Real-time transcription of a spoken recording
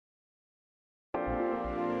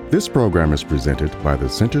This program is presented by the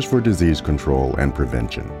Centers for Disease Control and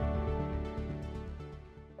Prevention.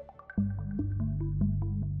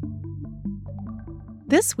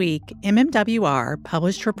 This week, MMWR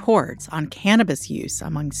published reports on cannabis use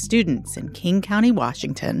among students in King County,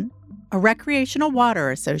 Washington, a recreational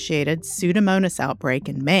water-associated Pseudomonas outbreak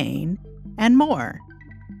in Maine, and more.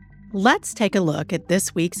 Let's take a look at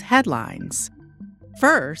this week's headlines.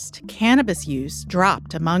 First, cannabis use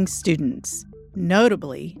dropped among students,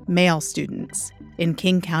 notably male students, in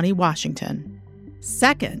King County, Washington.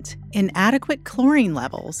 Second, inadequate chlorine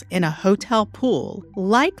levels in a hotel pool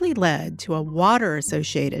likely led to a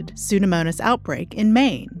water-associated Pseudomonas outbreak in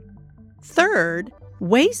Maine. Third,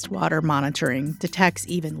 wastewater monitoring detects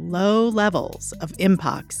even low levels of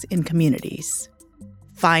mpox in communities.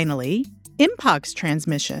 Finally, mpox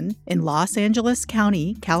transmission in Los Angeles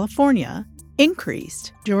County, California,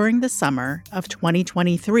 increased during the summer of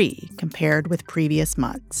 2023 compared with previous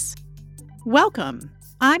months. Welcome.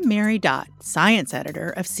 I'm Mary Dott, Science Editor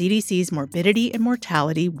of CDC's Morbidity and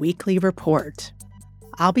Mortality Weekly Report.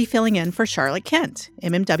 I'll be filling in for Charlotte Kent,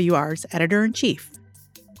 MMWR's Editor-in-Chief.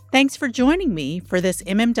 Thanks for joining me for this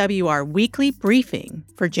MMWR Weekly Briefing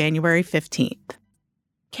for January 15th.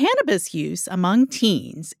 Cannabis use among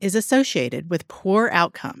teens is associated with poor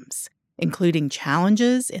outcomes, including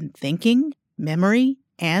challenges in thinking, memory,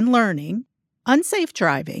 and learning, unsafe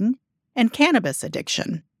driving, and cannabis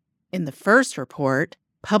addiction. In the first report,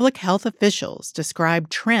 public health officials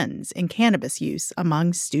described trends in cannabis use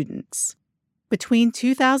among students. Between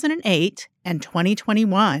 2008 and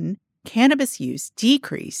 2021, cannabis use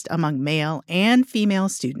decreased among male and female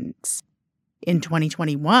students. In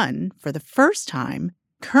 2021, for the first time,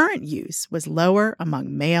 current use was lower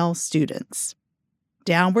among male students.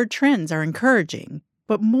 Downward trends are encouraging,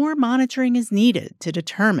 but more monitoring is needed to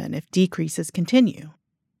determine if decreases continue.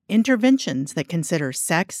 Interventions that consider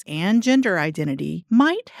sex and gender identity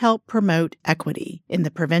might help promote equity in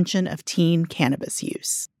the prevention of teen cannabis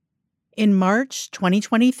use. In March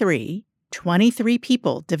 2023, 23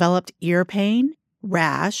 people developed ear pain,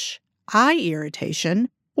 rash, eye irritation,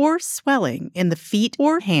 or swelling in the feet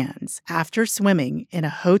or hands after swimming in a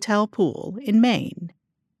hotel pool in Maine.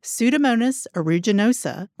 Pseudomonas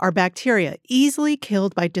aeruginosa are bacteria easily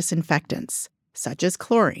killed by disinfectants, such as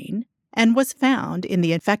chlorine, and was found in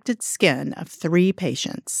the infected skin of 3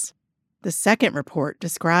 patients. The second report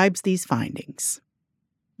describes these findings.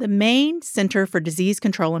 The Maine Center for Disease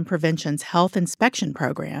Control and Prevention's Health Inspection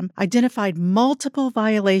Program identified multiple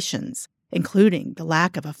violations, including the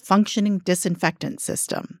lack of a functioning disinfectant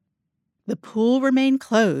system. The pool remained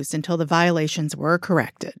closed until the violations were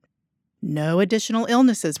corrected. No additional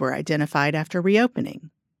illnesses were identified after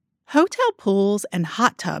reopening. Hotel pools and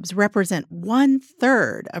hot tubs represent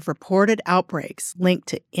 1/3 of reported outbreaks linked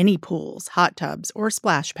to any pools, hot tubs, or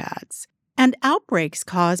splash pads. And outbreaks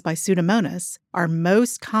caused by Pseudomonas are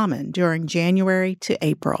most common during January to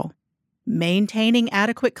April. Maintaining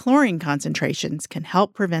adequate chlorine concentrations can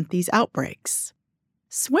help prevent these outbreaks.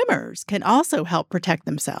 Swimmers can also help protect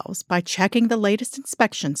themselves by checking the latest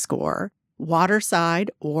inspection score, waterside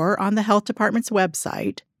or on the health department's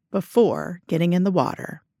website, before getting in the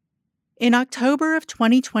water. In October of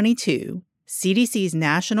 2022, CDC's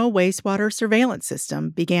National Wastewater Surveillance System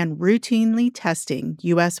began routinely testing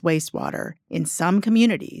U.S. wastewater in some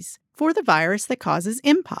communities for the virus that causes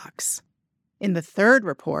mpox. In the third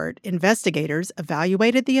report, investigators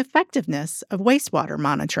evaluated the effectiveness of wastewater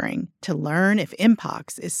monitoring to learn if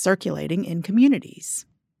mpox is circulating in communities.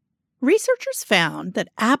 Researchers found that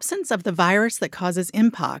absence of the virus that causes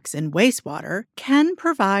mpox in wastewater can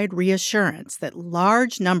provide reassurance that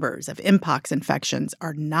large numbers of mpox infections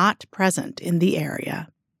are not present in the area.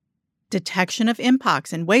 Detection of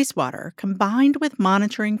mpox in wastewater combined with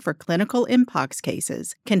monitoring for clinical mpox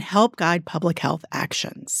cases can help guide public health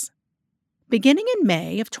actions. Beginning in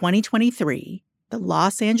May of 2023, the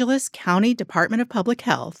Los Angeles County Department of Public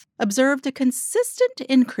Health observed a consistent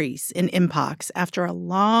increase in mpox after a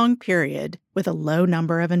long period with a low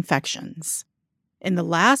number of infections. In the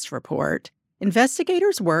last report,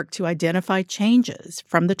 investigators worked to identify changes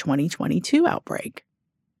from the 2022 outbreak.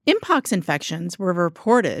 Mpox infections were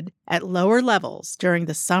reported at lower levels during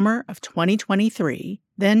the summer of 2023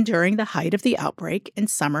 than during the height of the outbreak in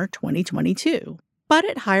summer 2022, but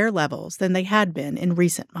at higher levels than they had been in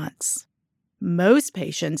recent months. Most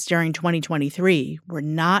patients during 2023 were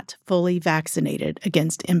not fully vaccinated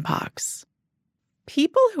against mpox.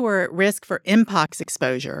 People who are at risk for mpox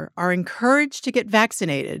exposure are encouraged to get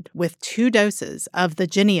vaccinated with 2 doses of the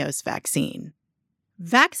Jynneos vaccine.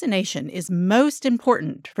 Vaccination is most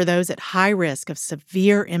important for those at high risk of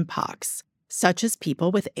severe mpox, such as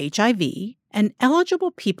people with HIV, and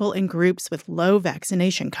eligible people in groups with low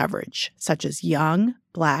vaccination coverage, such as young,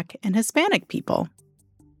 Black, and Hispanic people.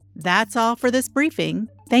 That's all for this briefing.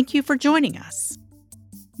 Thank you for joining us.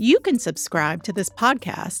 You can subscribe to this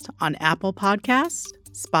podcast on Apple Podcasts,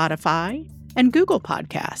 Spotify, and Google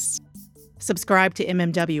Podcasts. Subscribe to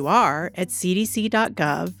MMWR at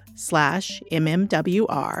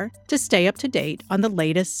cdc.gov/MMWR to stay up to date on the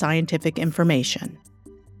latest scientific information.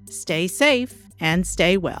 Stay safe and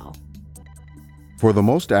stay well. For the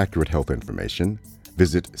most accurate health information,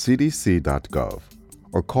 visit cdc.gov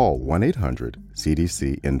or call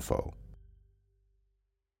 1-800-CDC-INFO.